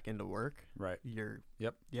straight back into work. Right.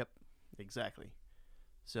 Yep, exactly.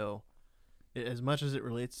 So as much as it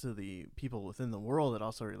relates to the people within the world, it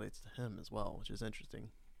also relates to him as well, which is interesting.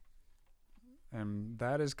 And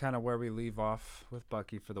that is kind of where we leave off with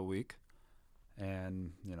Bucky for the week.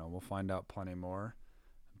 And, we'll find out plenty more.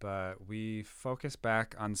 But we focus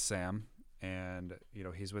back on Sam, and,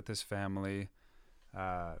 he's with his family.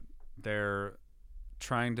 They're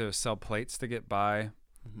trying to sell plates to get by,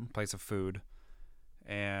 plates of food,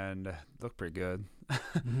 and look pretty good.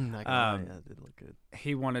 Not gonna lie, yeah, it did look good.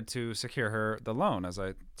 He wanted to secure the loan, as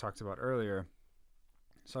I talked about earlier.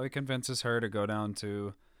 So he convinces her to go down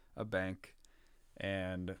to a bank,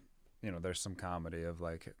 and, there's some comedy of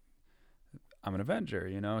like, I'm an Avenger,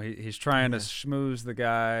 he's trying to schmooze the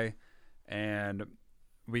guy, and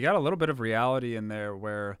we got a little bit of reality in there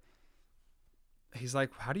where he's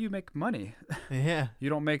like, how do you make money? Yeah. You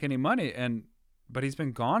don't make any money. But he's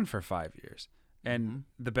been gone for 5 years. And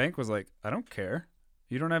the bank was like, I don't care.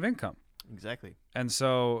 You don't have income. Exactly. And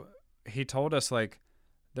so he told us, like,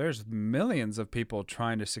 there's millions of people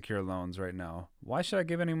trying to secure loans right now. Why should I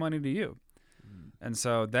give any money to you? And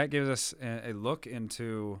so that gives us a look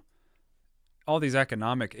into all these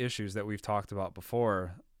economic issues that we've talked about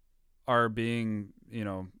before are being,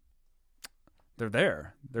 they're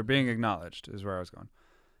there. They're being acknowledged is where I was going.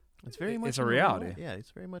 It's very much a reality. Yeah,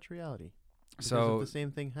 it's very much reality. Because So if the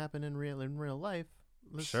same thing happened in real life,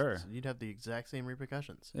 sure, you'd have the exact same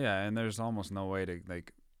repercussions. Yeah, and there's almost no way to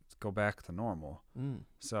like go back to normal.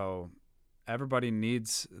 So everybody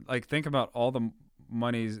needs, like, think about all the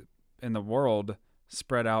monies in the world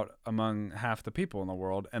spread out among half the people in the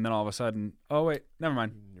world, and then all of a sudden, oh wait, never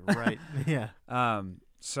mind. Right. Yeah.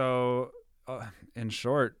 So in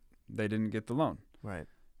short, they didn't get the loan. Right.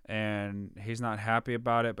 And he's not happy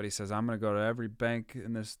about it, but he says, I'm going to go to every bank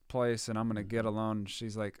in this place and I'm going to get a loan.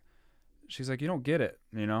 She's like, you don't get it.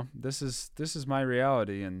 This is my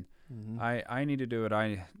reality. And I need to do what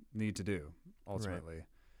I need to do ultimately. Right.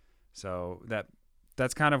 So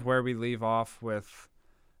that's kind of where we leave off with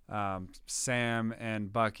Sam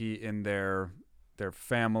and Bucky in their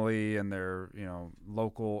family and their,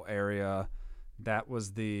 local area. That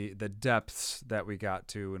was the depths that we got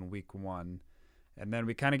to in week 1. And then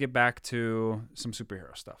we kind of get back to some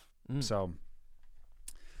superhero stuff. So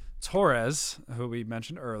Torres, who we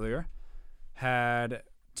mentioned earlier, had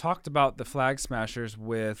talked about the Flag Smashers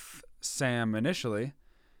with Sam initially,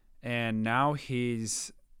 and now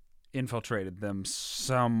he's infiltrated them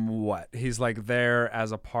somewhat. He's like there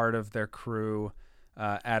as a part of their crew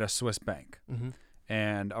at a Swiss bank.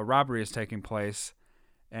 And a robbery is taking place,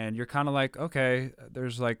 and you're kind of like, okay,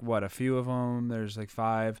 there's like, a few of them, there's like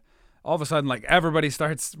 5. All of a sudden, like, everybody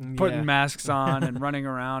starts putting masks on and running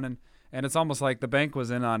around, and it's almost like the bank was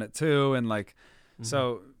in on it too. And like,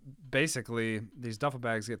 so basically these duffel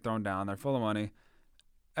bags get thrown down. They're full of money.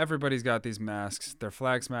 Everybody's got these masks. They're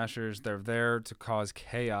Flag Smashers. They're there to cause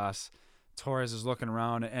chaos. Torres is looking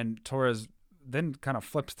around, and Torres then kind of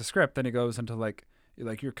flips the script. Then he goes into like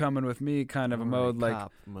you're coming with me kind of a mode, like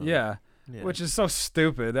mode. Yeah, which is so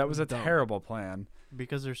stupid. That was a terrible plan.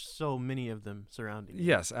 Because there's so many of them surrounding him.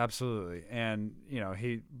 Yes, absolutely. And,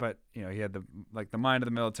 he had the mind of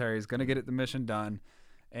the military. He's going to get the mission done.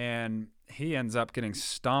 And he ends up getting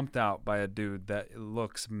stomped out by a dude that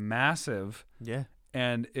looks massive. Yeah.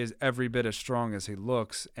 And is every bit as strong as he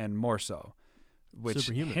looks, and more so. Which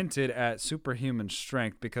hinted at superhuman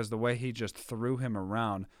strength, because the way he just threw him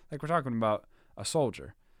around, like we're talking about a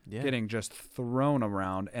soldier getting just thrown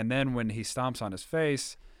around. And then when he stomps on his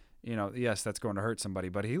face, yes, that's going to hurt somebody,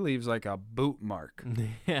 but he leaves like a boot mark.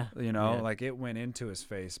 Like it went into his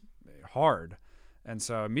face hard. And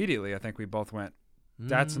so immediately I think we both went,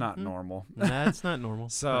 that's not normal. That's not normal.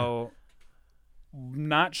 So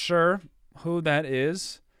not sure who that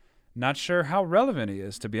is. Not sure how relevant he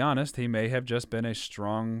is, to be honest. He may have just been a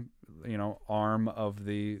strong, arm of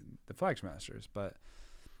the Flag Smashers, but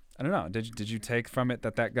I don't know. Did you take from it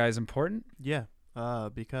that guy's important? Yeah,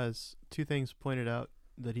 because 2 things pointed out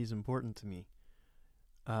that he's important to me.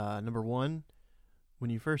 Number 1, when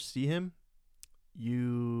you first see him,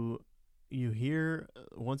 you hear,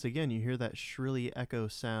 once again, you hear that shrilly echo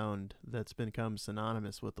sound that's become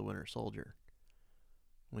synonymous with the Winter Soldier.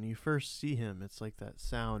 When you first see him, it's like that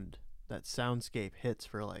soundscape hits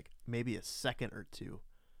for like maybe a second or 2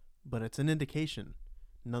 but it's an indication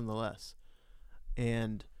nonetheless.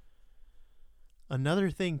 And another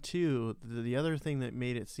thing too, the other thing that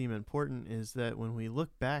made it seem important is that when we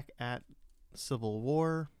look back at Civil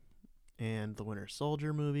War and the Winter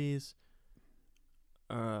Soldier movies,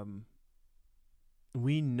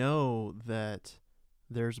 we know that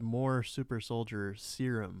there's more super soldier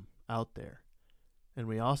serum out there. And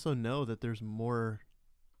we also know that there's more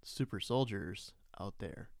super soldiers out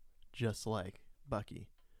there, just like Bucky.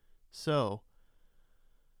 So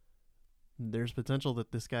there's potential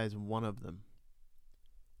that this guy's one of them.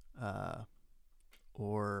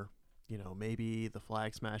 Or, maybe the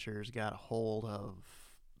Flag Smashers got a hold of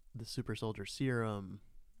the super soldier serum,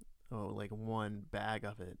 like one bag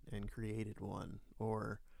of it, and created one,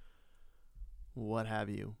 or what have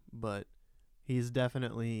you. But he's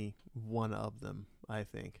definitely one of them, I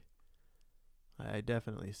think. I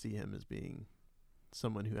definitely see him as being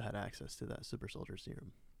someone who had access to that super soldier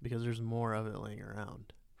serum, because there's more of it laying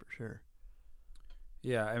around, for sure.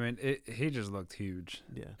 Yeah, I mean, he just looked huge.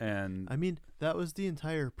 Yeah. And I mean, that was the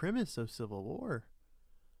entire premise of Civil War,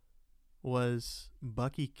 was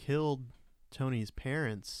Bucky killed Tony's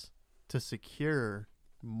parents to secure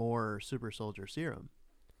more super soldier serum.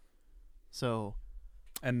 So,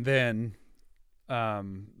 and then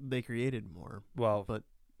they created more. Well, but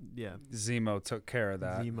yeah, Zemo took care of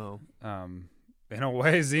that. Zemo. In a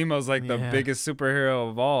way, Zemo's like the biggest superhero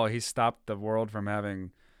of all. He stopped the world from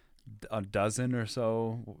having a dozen or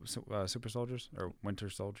so super soldiers or winter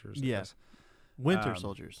soldiers. Yes, winter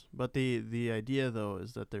soldiers. But the idea though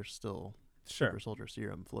is that there's still super soldier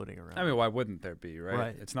serum floating around. I mean, why wouldn't there be,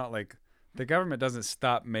 right? It's not like the government doesn't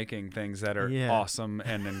stop making things that are awesome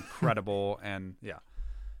and incredible, and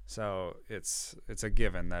so it's a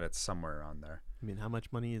given that it's somewhere on there. I mean, how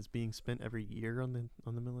much money is being spent every year on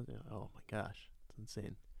the military? Oh my gosh, it's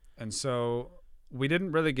insane. And so we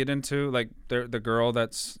didn't really get into like the girl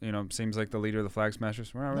that's seems like the leader of the Flag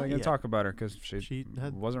Smashers. We're not really gonna talk about her because she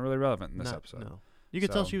wasn't really relevant in this episode. No, you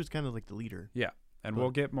could tell she was kind of like the leader. Yeah, and we'll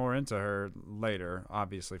get more into her later,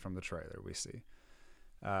 obviously from the trailer we see.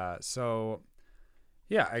 So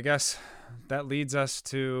yeah, I guess that leads us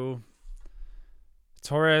to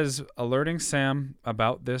Torres alerting Sam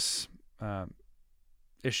about this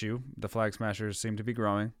issue. The Flag Smashers seem to be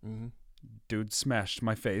growing. Mm-hmm. Dude smashed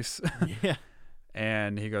my face. Yeah.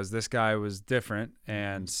 And he goes, this guy was different.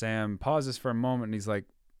 And Sam pauses for a moment and he's like,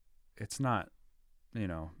 it's not,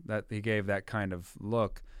 that he gave that kind of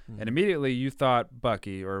look. Mm-hmm. And immediately you thought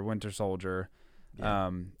Bucky or Winter Soldier.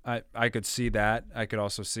 Yeah. I could see that. I could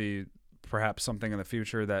also see perhaps something in the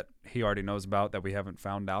future that he already knows about that we haven't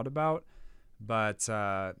found out about. But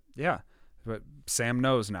but Sam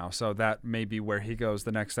knows now. So that may be where he goes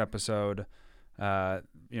the next episode.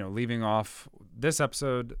 Leaving off this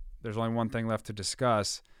episode, there's only one thing left to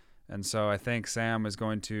discuss. And so I think Sam is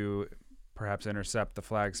going to perhaps intercept the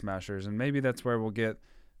Flag Smashers. And maybe that's where we'll get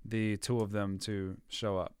the two of them to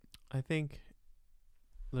show up. I think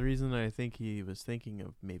the reason I think he was thinking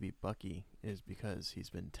of maybe Bucky is because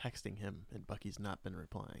he's been texting him and Bucky's not been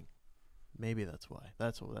replying. Maybe that's why.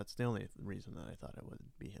 That's the only reason that I thought it would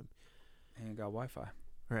be him. He ain't got Wi-Fi.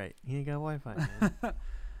 Right. He ain't got Wi-Fi,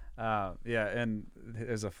 man. And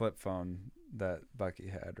there's a flip phone that Bucky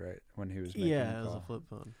had, right, when he was making the call. It was a flip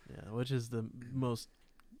phone. Yeah, which is the most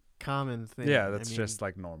common thing. Yeah, that's just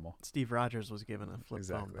like normal. Steve Rogers was given a flip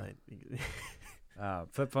phone.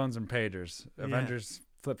 Flip phones and pagers. Avengers,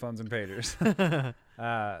 flip phones and pagers.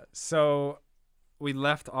 So we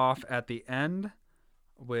left off at the end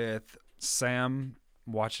with Sam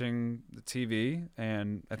watching the TV,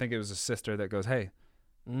 and I think it was his sister that goes, hey,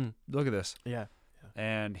 look at this. Yeah.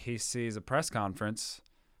 And he sees a press conference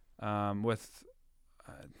with,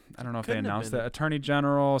 I don't know if they announced that, Attorney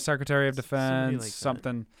General, Secretary of Defense, like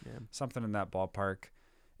something in that ballpark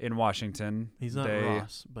in Washington. He's not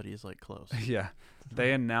Ross, but he's like close. Yeah.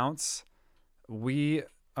 They announce,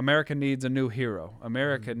 America needs a new hero.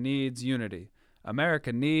 America needs unity.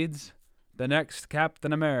 America needs the next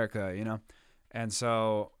Captain America, And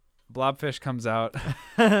so Blobfish comes out.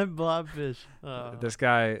 Blobfish. Oh. This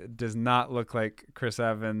guy does not look like Chris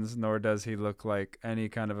Evans, nor does he look like any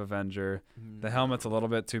kind of Avenger. The helmet's a little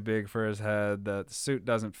bit too big for his head. The suit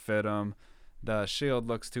doesn't fit him. The shield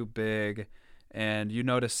looks too big. And you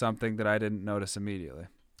notice something that I didn't notice immediately.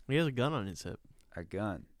 He has a gun on his hip. A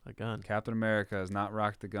gun. gun. Captain America has not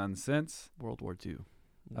rocked a gun since World War II.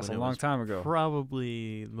 That's a long time ago.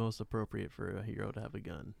 Probably most appropriate for a hero to have a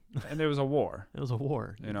gun. And there was a war. It was a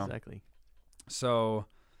war. Exactly. So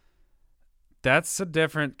that's a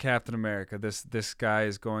different Captain America. This guy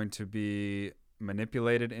is going to be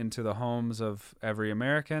manipulated into the homes of every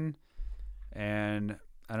American. And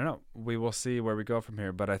I don't know. We will see where we go from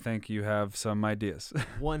here, but I think you have some ideas.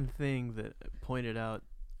 One thing that pointed out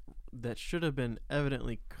that should have been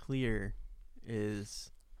evidently clear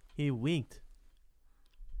is he winked.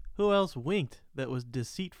 Who else winked that was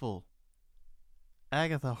deceitful?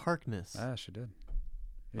 Agatha Harkness. She did.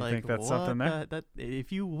 You like, think that's something there? That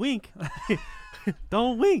if you wink,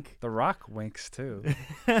 don't wink. The Rock winks too.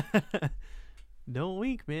 Don't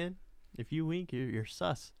wink, man. If you wink, you're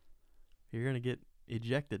sus. You're gonna get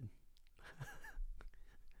ejected.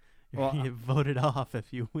 You're gonna get voted off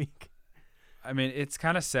if you wink. I mean, it's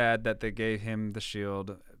kind of sad that they gave him the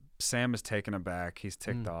shield. Sam is taken aback. He's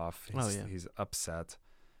ticked off. He's upset,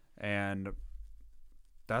 and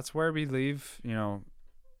that's where we leave.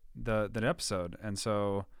 The episode, and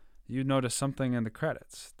so you noticed something in the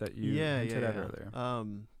credits that you hinted at earlier.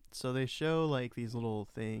 So they show like these little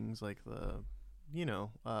things, like the,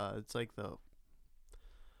 it's like the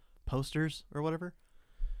posters or whatever.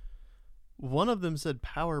 One of them said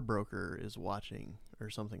Power Broker is watching or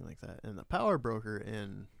something like that, and the Power Broker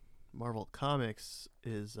in Marvel Comics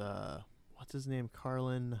is what's his name?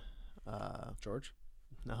 Carlin. George?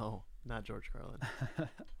 No, not George Carlin.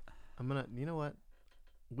 You know what?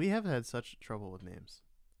 We have had such trouble with names.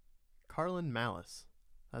 Carlin Malice.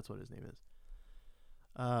 That's what his name is.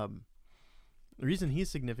 The reason he's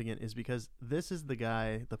significant is because this is the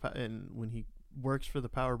guy, and when he works for the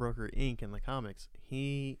Power Broker Inc. in the comics,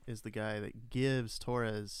 he is the guy that gives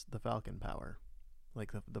Torres the Falcon power.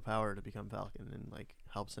 Like the power to become Falcon, and like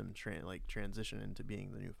helps him transition into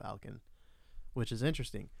being the new Falcon, which is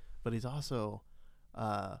interesting. But he's also,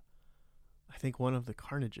 I think, one of the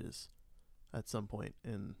Carnages at some point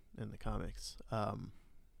in the comics,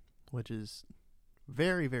 which is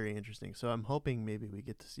very, very interesting. So I'm hoping maybe we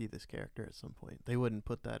get to see this character at some point. They wouldn't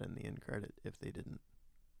put that in the end credit if they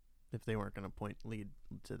weren't going to lead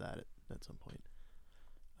to that at some point.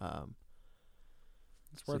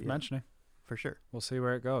 It's worth mentioning. For sure. We'll see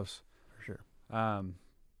where it goes. For sure. I'm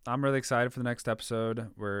really excited for the next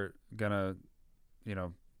episode. We're gonna,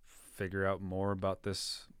 figure out more about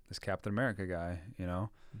this Captain America guy,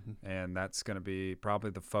 and that's gonna be probably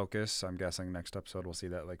the focus. I'm guessing next episode we'll see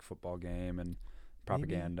that like football game and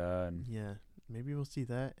propaganda and maybe we'll see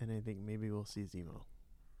that, and I think maybe we'll see Zemo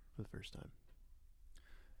for the first time.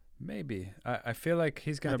 Maybe. I feel like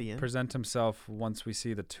he's gonna present himself once we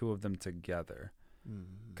see the two of them together.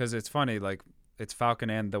 Because it's funny, like it's Falcon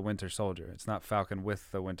and the Winter Soldier. It's not Falcon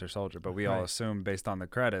with the Winter Soldier, but we all assume based on the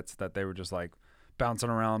credits that they were just like bouncing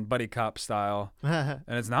around buddy cop style, and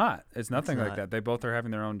it's not. It's nothing like that. They both are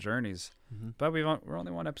having their own journeys, but we're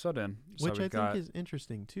only one episode in, which I think is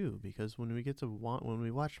interesting too, because when we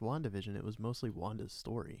watched WandaVision, it was mostly Wanda's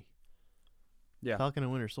story. Yeah, Falcon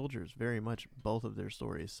and Winter Soldier is very much both of their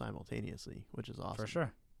stories simultaneously, which is awesome for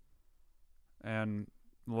sure, and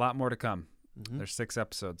a lot more to come. There's 6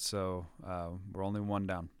 episodes, so we're only 1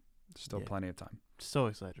 down. Still plenty of time. So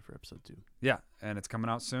excited for episode 2. Yeah, and it's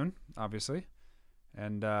coming out soon, obviously.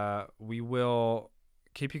 And we will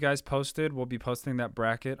keep you guys posted. We'll be posting that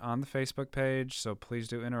bracket on the Facebook page, so please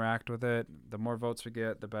do interact with it. The more votes we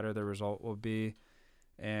get, the better the result will be.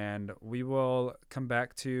 And we will come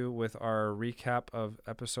back to you with our recap of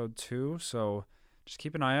episode 2, so just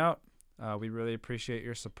keep an eye out. We really appreciate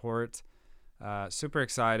your support. Super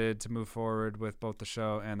excited to move forward with both the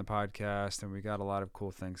show and the podcast, and we got a lot of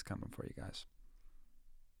cool things coming for you guys.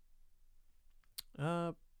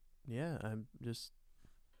 I'm just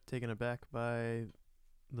taken aback by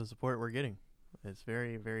the support we're getting. It's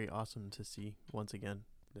very, very awesome to see once again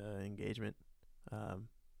the engagement.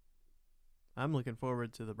 I'm looking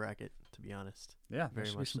forward to the bracket, to be honest. Yeah,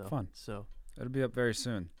 very much some fun. So it'll be up very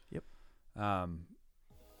soon. Yep.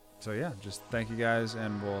 So yeah, just thank you guys,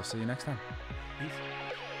 and we'll see you next time. Peace.